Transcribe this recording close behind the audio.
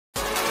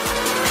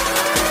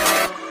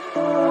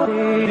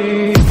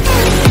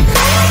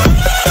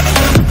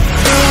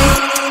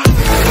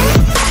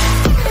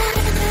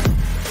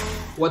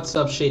What's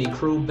up, Shady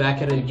Crew?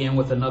 Back at it again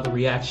with another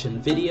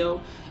reaction video,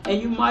 and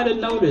you might have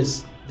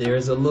noticed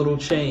there's a little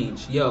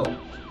change.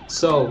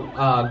 So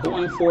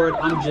going forward,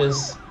 I'm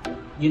just,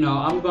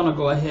 I'm gonna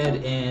go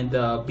ahead and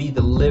be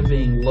the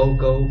living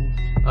logo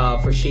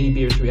for Shady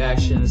Beards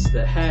Reactions.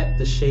 The hat,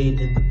 the shade,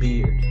 and the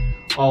beard,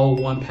 all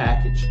one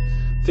package.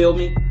 Feel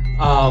me?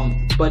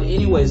 But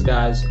anyways,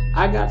 guys,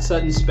 I got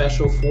something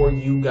special for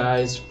you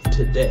guys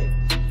today.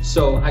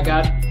 So I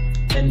got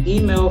an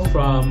email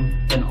from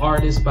an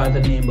artist by the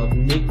name of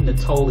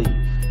Nittoli,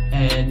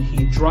 and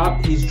he's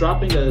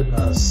dropping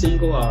a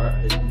single, or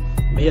it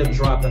may have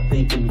dropped, I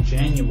think, in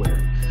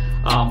January,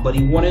 but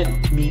he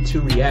wanted me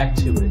to react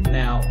to it.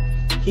 Now,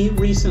 he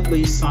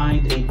recently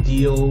signed a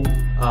deal,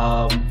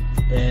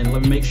 and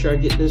let me make sure I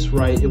get this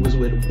right. It was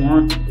with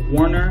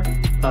Warner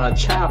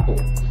Chappell.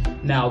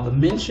 Now, the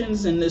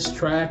mentions in this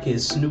track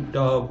is Snoop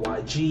Dogg,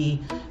 YG,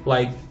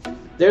 like,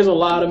 there's a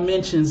lot of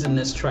mentions in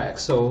this track,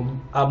 so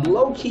I'm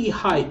low-key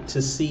hyped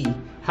to see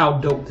how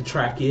dope the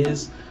track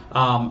is.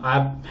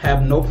 I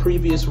have no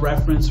previous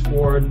reference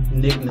for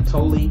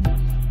Nittoli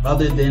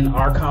other than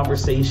our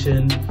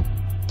conversation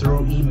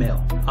through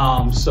email.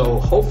 So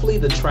hopefully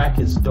the track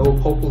is dope.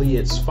 Hopefully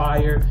it's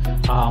fire.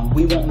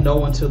 We won't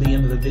know until the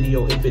end of the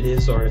video if it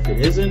is or if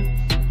it isn't.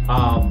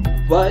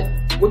 But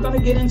we're gonna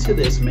get into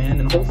this,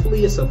 man, and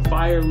hopefully it's a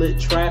fire lit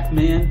track,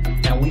 man,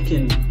 and we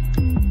can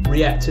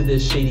react to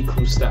this Shady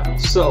Crew style.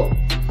 So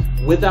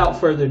without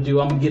further ado,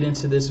 I'm gonna get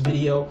into this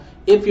video.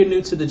 If you're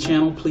new to the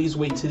channel, please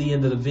wait to the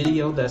end of the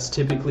video. That's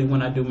typically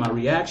when I do my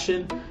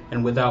reaction.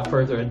 And without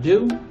further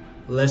ado,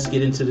 let's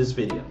get into this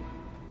video.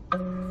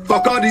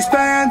 Fuck all these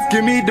fans,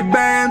 give me the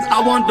bands.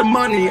 I want the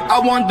money, I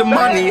want the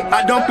money.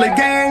 I don't play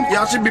games,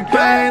 y'all should be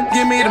playing.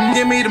 Give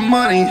me the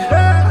money.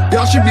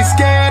 Y'all should be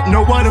scared,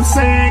 know what I'm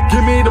saying.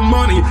 Give me the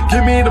money,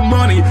 give me the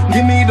money,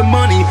 give me the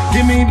money,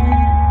 give me.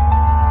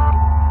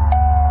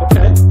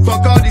 Okay.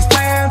 Fuck all these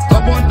fans,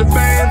 I want the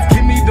bands.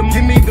 Give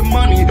me the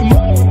money.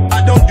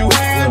 I don't do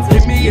hands,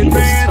 give me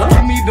advance.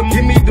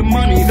 Give me the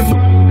money.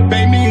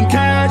 Pay me in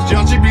cash,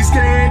 y'all should be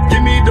scared.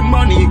 Give me the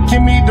money,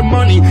 give me the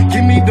money,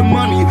 give me the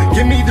money,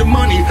 give me the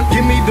money,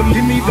 give me the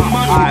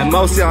money. Alright,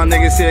 most y'all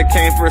niggas here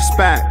came for a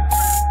spat.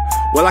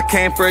 Well, I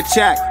came for a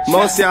check.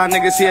 Most y'all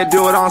niggas here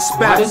do it on specs.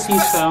 Why does he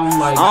sound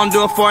like? I don't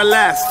do it for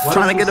less.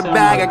 Trying to get a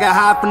bag, I got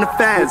high from the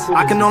feds.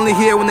 I can only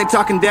hear when they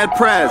talking dead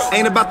press.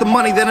 Ain't about the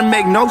money, that don't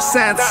make no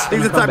sense.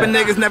 These are the type of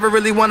niggas never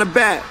really wanna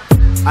bet.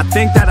 I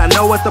think that I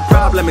know what the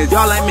problem is.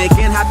 Y'all ain't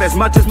making half as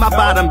much as my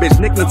bottom bitch.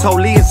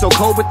 Nittoli is so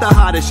cold with the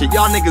hottest shit.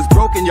 Y'all niggas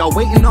broken, y'all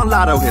waiting on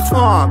lotto hits.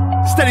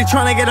 Steady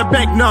trying to get a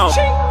bank, no.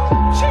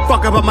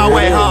 Fuck up on my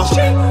way home.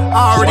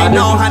 I already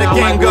know how the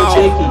game go.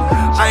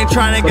 I ain't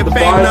trying to get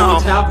fame, no.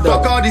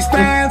 Fuck all these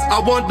fans, I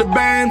want the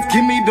bands.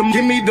 Give me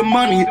the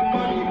money.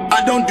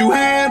 I don't do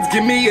hands,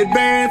 give me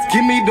advance.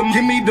 Give me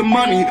the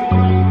money.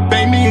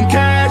 Pay me in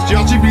cash,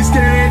 y'all should be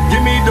scared. Give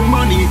me the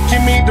money,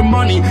 give me the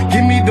money,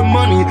 give me the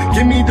money,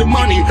 give me the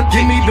money,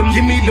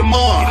 give me the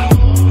more.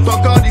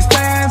 Fuck all these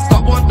fans,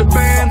 I want the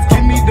bands.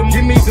 Give me the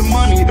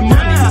money, the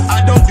money.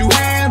 I don't do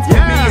hands,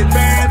 give me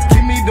advance.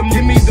 Give me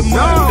the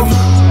money.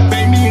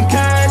 Pay me in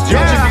cash,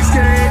 y'all should be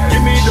scared.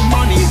 Give me the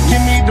money,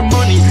 give me the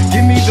money,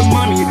 give me the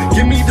money,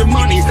 give me the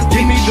money,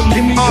 give me the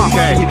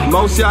money.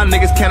 Most y'all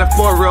niggas can't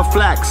afford real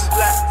flex.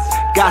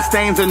 Got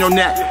stains on your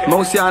neck.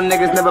 Most y'all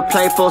niggas never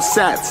play full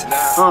sets.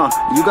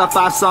 You got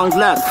 5 songs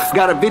left.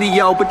 Got a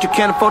video, but you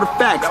can't afford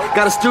effects.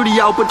 Got a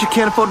studio, but you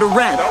can't afford the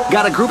rent.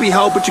 Got a groupie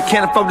hoe, but you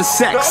can't afford the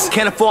sex.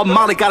 Can't afford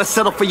Molly, gotta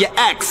settle for your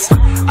ex.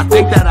 I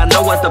think that I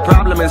know what the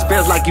problem is.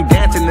 Feels like you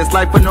dancing this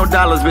life with no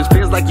dollars, bitch.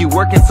 Feels like you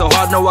working so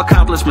hard, no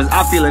accomplishments.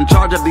 I feel in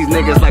charge of these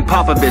niggas like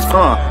Papa, bitch.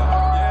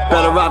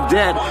 Better off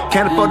dead.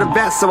 Can't afford the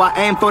vest, so I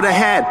aim for the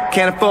head.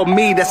 Can't afford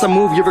me, that's a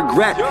move you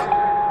regret.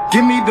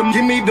 Give me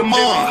the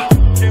more.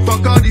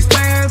 Fuck all these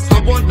fans, I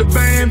want the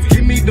bands.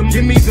 Give me the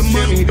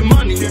money, the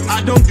money.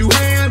 I don't do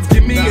hands,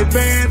 give me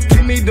advance.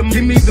 Give me the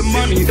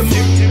money.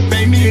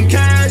 Pay me in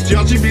cash,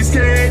 y'all should be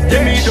scared.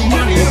 Give me the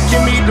money,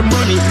 give me the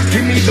money,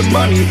 give me the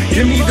money,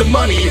 give me the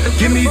money,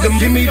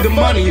 give me the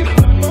money.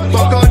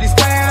 Fuck all these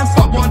fans,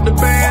 I want the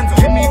bands.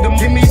 Give me the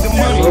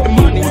money, the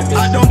money.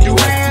 I don't do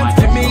hands,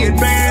 give me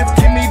advance.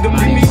 Give me the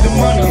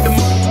money.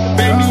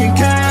 Pay me in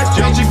cash,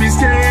 y'all should be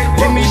scared.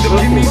 Give me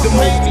the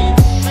money.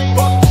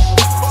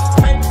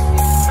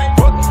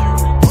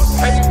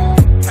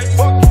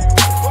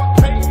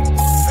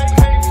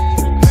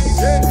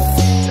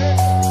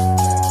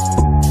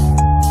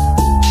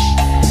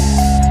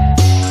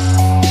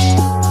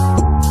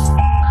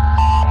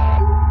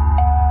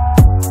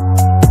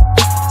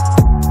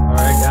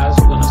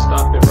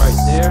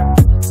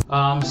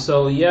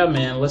 So yeah,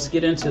 man, let's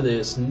get into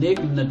this.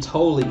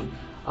 Nittoli,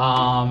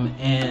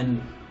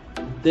 and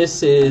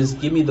this is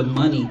Give Me the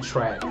Money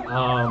track.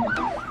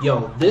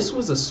 Yo, this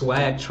was a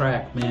swag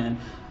track, man.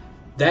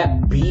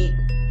 That beat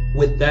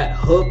with that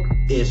hook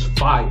is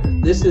fire.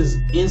 This is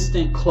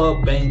instant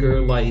club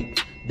banger. Like,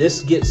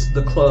 this gets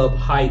the club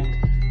hyped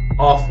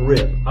off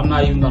rip. I'm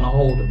not even gonna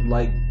hold him.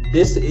 Like,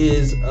 this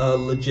is a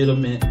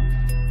legitimate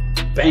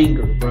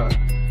banger, bruh.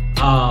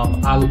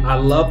 I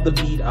love the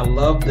beat. I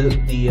love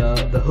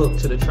the hook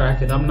to the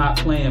track, and I'm not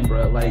playing,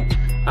 bro. Like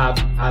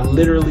I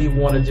literally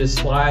want to just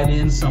slide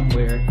in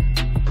somewhere,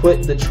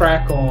 put the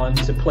track on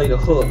to play the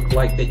hook,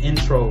 like the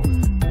intro.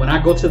 When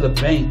I go to the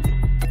bank,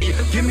 hit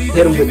him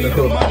with the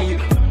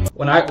hook.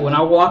 When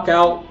I walk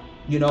out,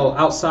 you know,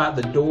 outside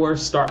the door,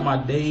 start my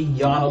day,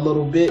 yawn a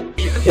little bit,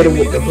 hit him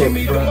with the hook,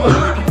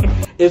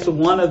 bro. It's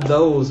one of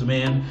those,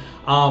 man.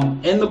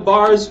 And the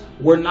bars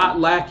were not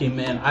lacking,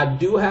 man. I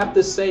do have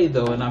to say,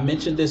 though, and I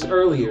mentioned this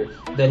earlier,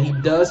 that he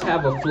does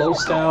have a flow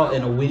style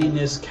and a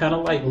wittiness, kind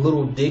of like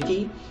Lil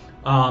Dicky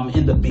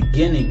in the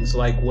beginnings.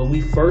 Like when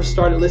we first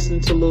started listening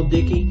to Lil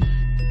Dicky,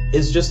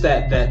 it's just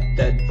that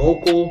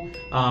vocal,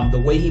 the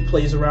way he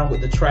plays around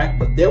with the track.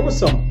 But there were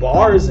some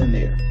bars in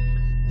there.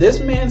 This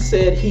man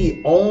said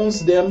he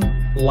owns them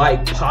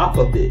like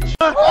Popovich.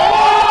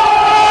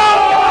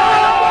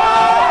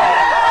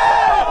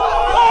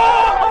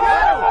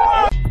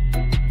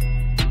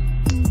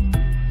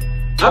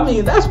 I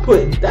mean, that's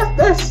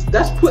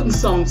putting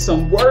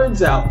some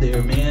words out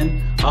there,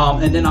 man.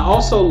 And then I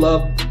also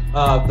love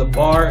the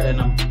bar,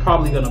 and I'm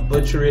probably gonna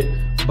butcher it,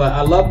 but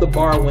I love the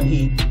bar when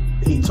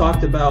he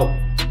talked about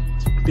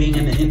being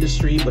in the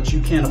industry, but you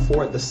can't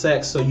afford the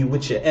sex, so you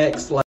with your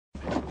ex. Like,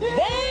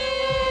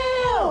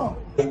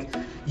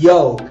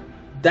 yo,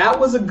 that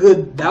was a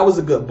good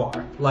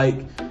bar.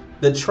 Like,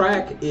 the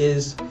track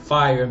is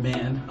fire,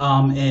 man.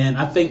 And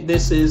I think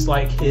this is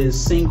like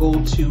his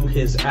single to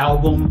his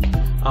album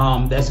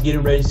that's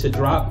getting ready to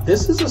drop.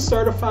 This is a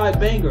certified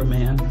banger,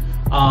 man.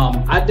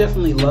 I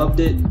definitely loved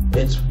it.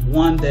 It's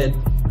one that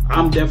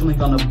I'm definitely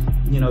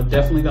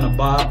gonna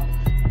bop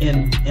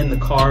in the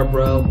car,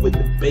 bro, with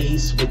the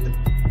bass, with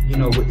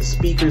the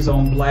speakers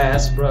on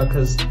blast, bro,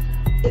 because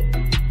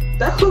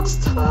that hook's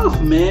tough,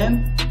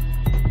 man.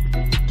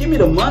 Give me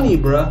the money,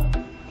 bro.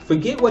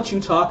 Forget what you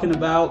talking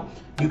about.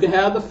 You can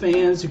have the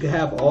fans, you can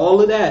have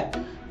all of that.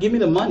 Give me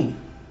the money.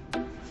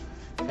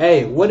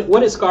 Hey, what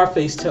did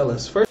Scarface tell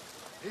us? First,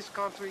 this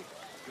country,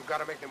 you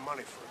gotta make the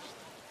money first.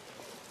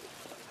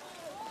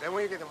 Then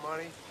when you get the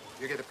money,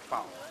 you get the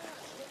power.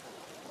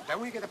 Then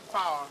when you get the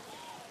power,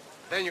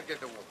 then you get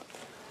the woman.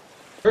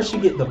 First you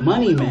get the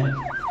money, man.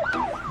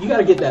 You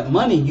gotta get that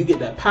money, you get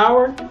that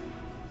power.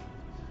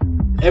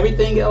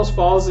 Everything else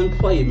falls in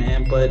play,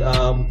 man. But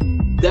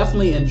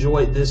definitely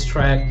enjoyed this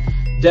track.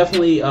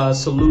 Definitely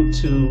salute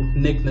to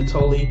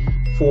Nittoli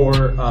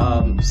for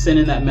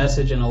sending that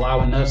message and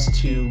allowing us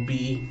to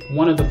be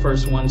one of the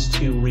first ones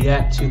to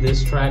react to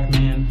this track,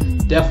 man.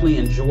 Definitely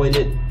enjoyed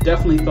it.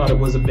 Definitely thought it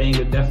was a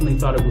banger. Definitely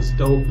thought it was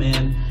dope,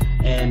 man.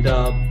 And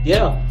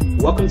yeah,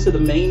 welcome to the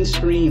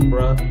mainstream,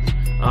 bro.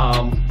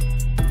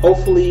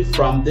 Hopefully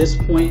from this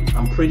point,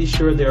 I'm pretty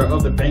sure there are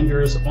other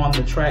bangers on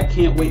the track.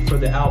 Can't wait for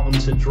the album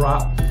to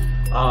drop.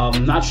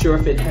 Not sure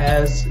if it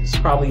has. It's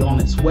probably on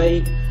its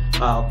way.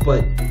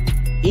 But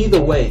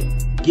either way,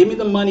 Gimme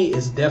the Money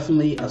is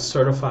definitely a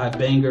certified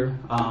banger.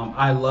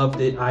 I loved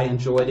it. I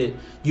enjoyed it.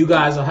 You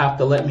guys will have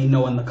to let me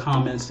know in the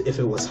comments if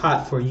it was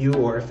hot for you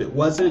or if it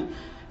wasn't.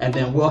 And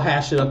then we'll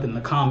hash it up in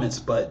the comments.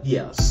 But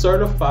yeah,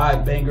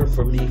 certified banger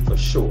for me for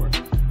sure.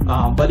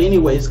 But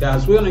anyways,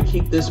 guys, we're going to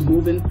keep this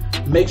moving.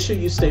 Make sure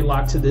you stay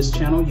locked to this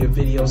channel. Your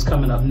video's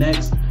coming up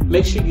next.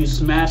 Make sure you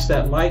smash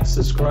that like,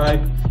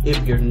 subscribe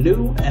if you're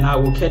new, and I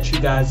will catch you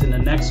guys in the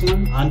next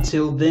one.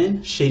 Until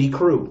then, Shady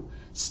Crew,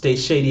 stay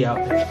shady out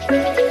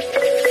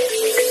there.